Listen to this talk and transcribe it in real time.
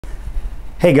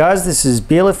Hey guys, this is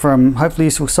Bela from Hopefully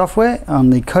Useful Software. I'm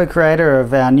the co-creator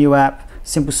of our new app,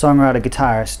 Simple Songwriter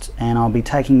Guitarist, and I'll be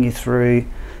taking you through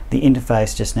the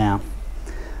interface just now.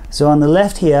 So on the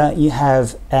left here, you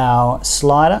have our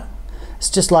slider.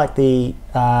 It's just like the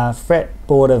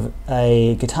fretboard of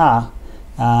a guitar,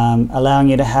 allowing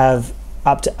you to have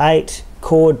up to 8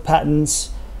 chord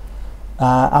patterns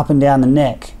up and down the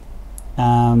neck.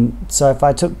 So if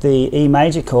I took the E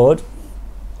major chord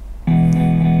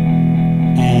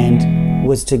and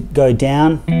was to go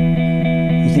down,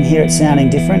 you can hear it sounding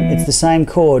different. It's the same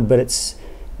chord, but it's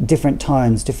different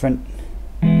tones, different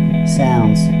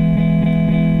sounds.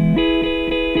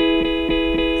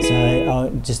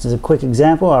 So just as a quick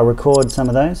example, I'll record some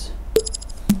of those.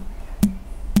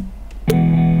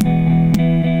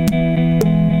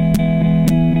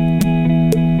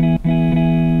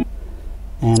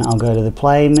 And I'll go to the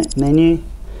play menu,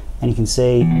 and you can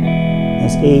see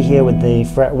there's E here with the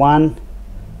fret 1.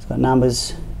 It's got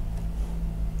numbers.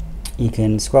 You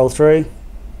can scroll through.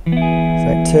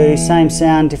 Fret 2, same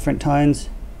sound, different tones.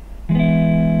 And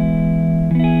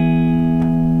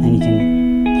you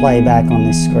can play back on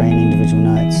this screen individual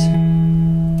notes.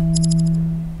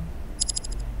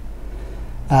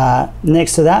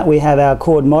 Next to that we have our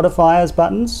chord modifiers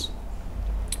buttons.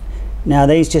 Now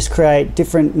these just create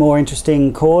different, more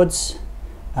interesting chords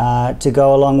to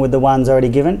go along with the ones already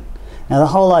given. Now the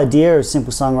whole idea of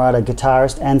Simple Songwriter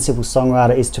Guitarist and Simple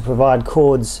Songwriter is to provide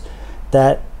chords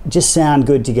that just sound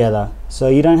good together. So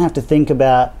you don't have to think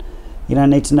about, you don't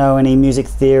need to know any music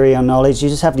theory or knowledge, you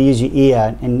just have to use your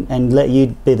ear and let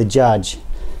you be the judge.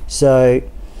 So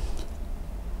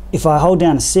if I hold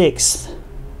down a 6th,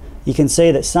 you can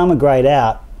see that some are grayed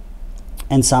out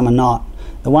and some are not.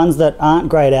 The ones that aren't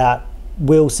grayed out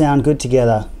will sound good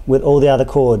together with all the other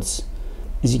chords.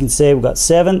 As you can see, we've got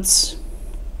 7ths,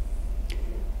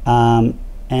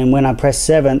 and when I press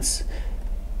 7ths,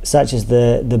 such as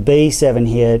the B7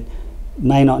 here,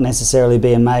 may not necessarily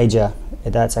be a major.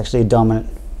 That's actually a dominant.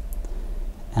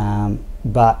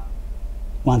 But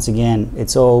once again,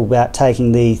 it's all about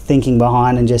taking the thinking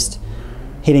behind and just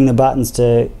hitting the buttons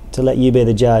to let you be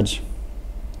the judge.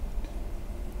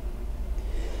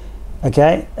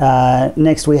 Okay,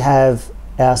 next we have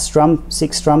our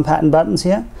 6 strum pattern buttons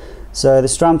here. So the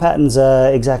strum patterns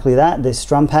are exactly that, they're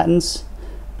strum patterns.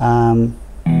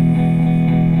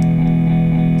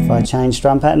 If I change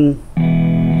strum pattern, and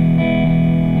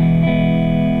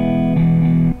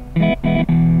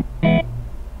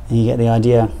you get the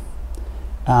idea.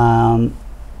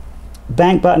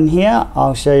 Bank button here,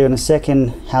 I'll show you in a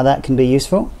second how that can be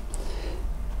useful.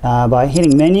 By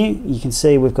hitting menu, you can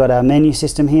see we've got our menu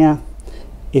system here.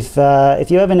 If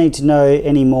you ever need to know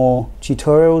any more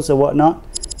tutorials or whatnot,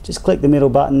 just click the middle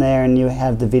button there and you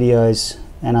have the videos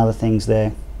and other things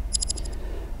there.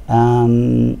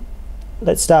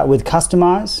 Let's start with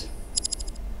customize.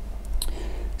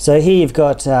 So here you've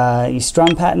got your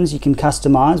strum patterns you can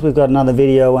customize. We've got another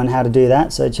video on how to do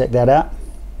that, so check that out.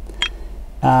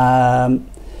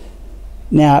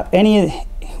 Now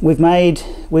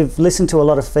we've listened to a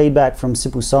lot of feedback from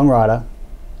Simple Songwriter,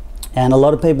 and a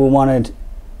lot of people wanted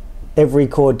every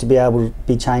chord to be able to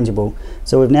be changeable.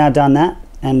 So we've now done that,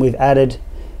 and we've added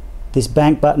this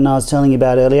bank button I was telling you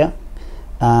about earlier.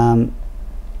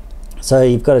 So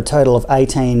you've got a total of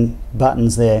 18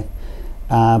 buttons there.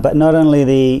 But not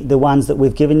only the ones that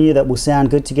we've given you that will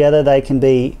sound good together, they can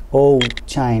be all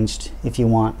changed if you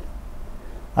want.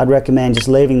 I'd recommend just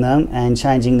leaving them and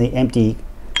changing the empty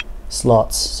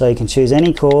slots. So you can choose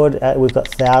any chord. We've got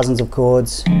thousands of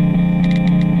chords.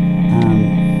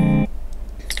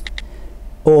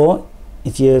 Or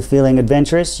if you're feeling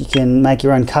adventurous, you can make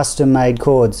your own custom made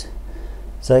chords.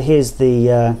 So here's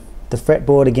the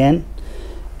fretboard again.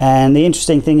 And the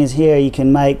interesting thing is here you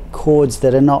can make chords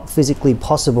that are not physically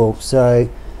possible. So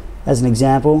as an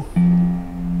example,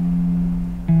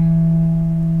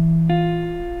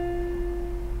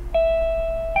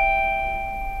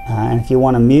 and if you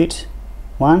want to mute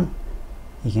one,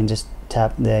 you can just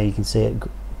tap there, you can see it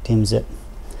dims it.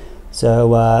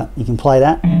 So you can play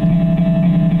that.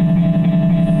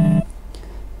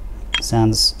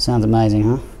 Sounds amazing,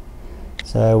 huh?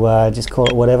 So just call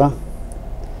it whatever.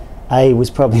 A was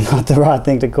probably not the right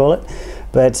thing to call it,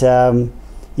 but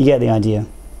you get the idea.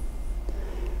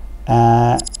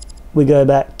 We go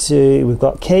back to, we've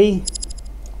got key.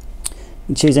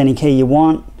 You choose any key you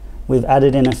want. We've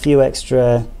added in a few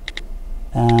extra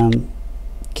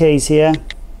keys here.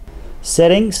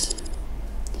 Settings.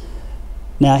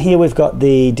 Now here we've got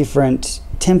the different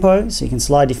tempos. So you can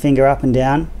slide your finger up and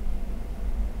down,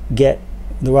 get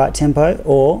the right tempo,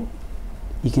 or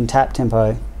you can tap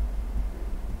tempo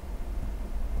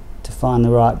to find the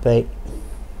right beat.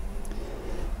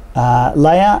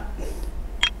 Layout.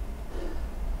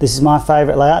 This is my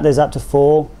favorite layout. There's up to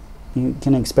 4. You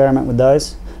can experiment with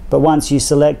those. But once you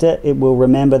select it, it will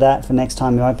remember that for next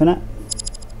time you open it.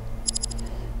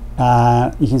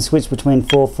 You can switch between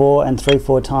 4/4 and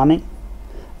 3/4 timing.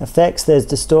 Effects, there's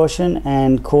distortion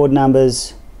and chord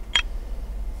numbers.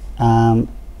 I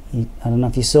don't know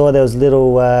if you saw, there was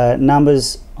little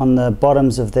numbers on the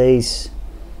bottoms of these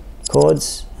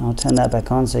chords. I'll turn that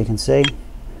back on so you can see.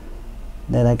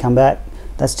 There they come back.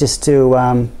 That's just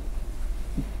to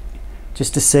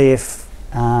see if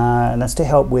that's to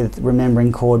help with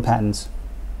remembering chord patterns.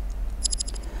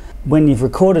 When you've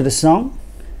recorded a song,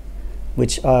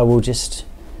 which I will just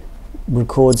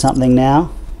record something now.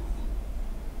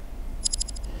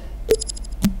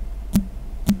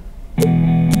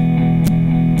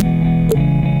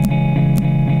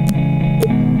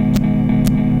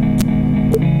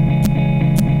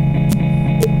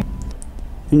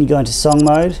 Then you go into song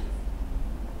mode,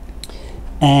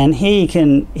 and here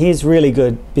here's really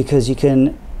good because you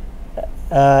can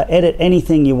edit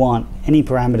anything you want, any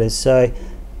parameters. So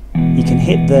you can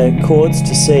hit the chords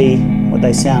to see what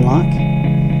they sound like.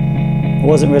 I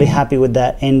wasn't really happy with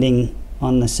that ending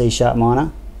on the C sharp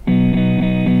minor,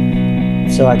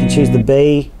 so I can choose the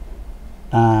B.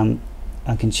 I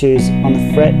can choose on the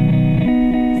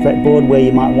fretboard where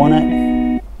you might want it.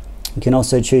 You can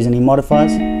also choose any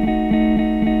modifiers.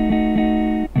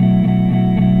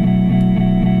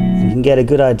 Get a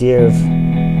good idea of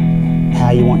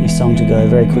how you want your song to go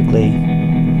very quickly,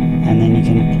 and then you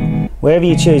can, wherever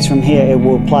you choose from here, it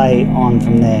will play on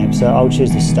from there. So I'll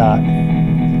choose the start.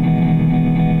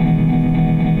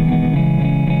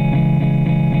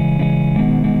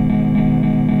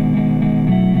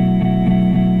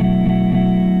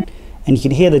 And you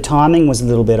can hear the timing was a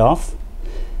little bit off.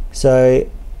 So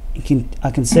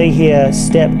I can see here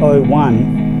step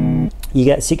 01, you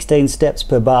get 16 steps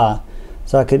per bar.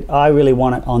 So I really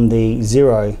want it on the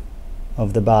 0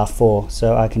 of the bar 4.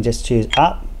 So I can just choose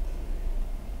up,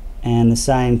 and the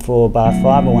same for bar 5,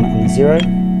 I want it on the 0.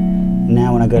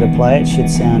 Now when I go to play it, should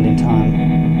sound in time.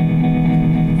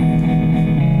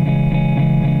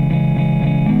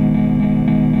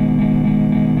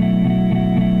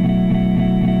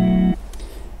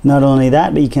 Not only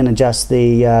that, but you can adjust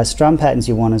the strum patterns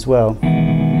you want as well.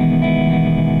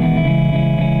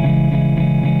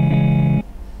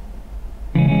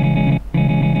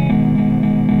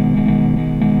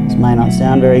 May not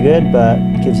sound very good, but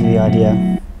it gives you the idea.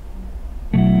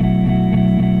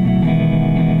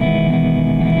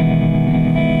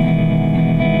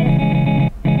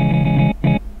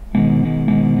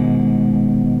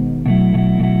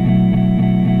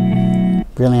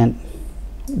 Brilliant.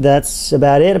 That's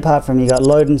about it, apart from you got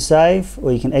load and save,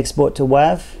 or you can export to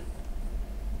WAV.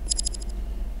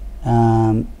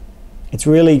 It's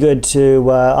really good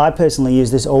to, I personally use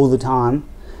this all the time.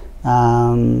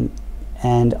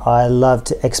 And I love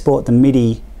to export the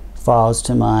MIDI files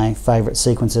to my favorite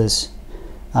sequences,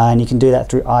 and you can do that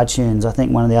through iTunes. I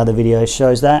think one of the other videos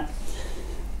shows that.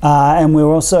 And we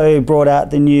also brought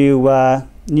out the new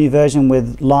version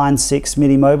with line 6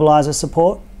 MIDI mobilizer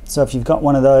support. So if you've got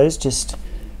one of those, just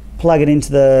plug it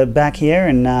into the back here,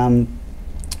 and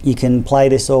you can play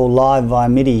this all live via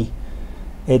MIDI.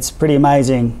 It's pretty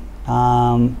amazing.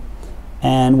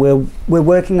 And we're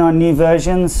working on new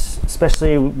versions,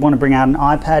 especially we want to bring out an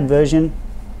iPad version.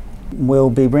 We'll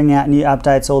be bringing out new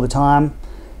updates all the time.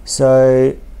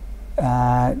 So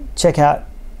check out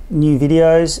new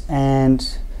videos, and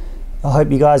I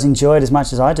hope you guys enjoyed as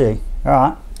much as I do. All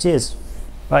right, cheers.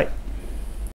 Bye.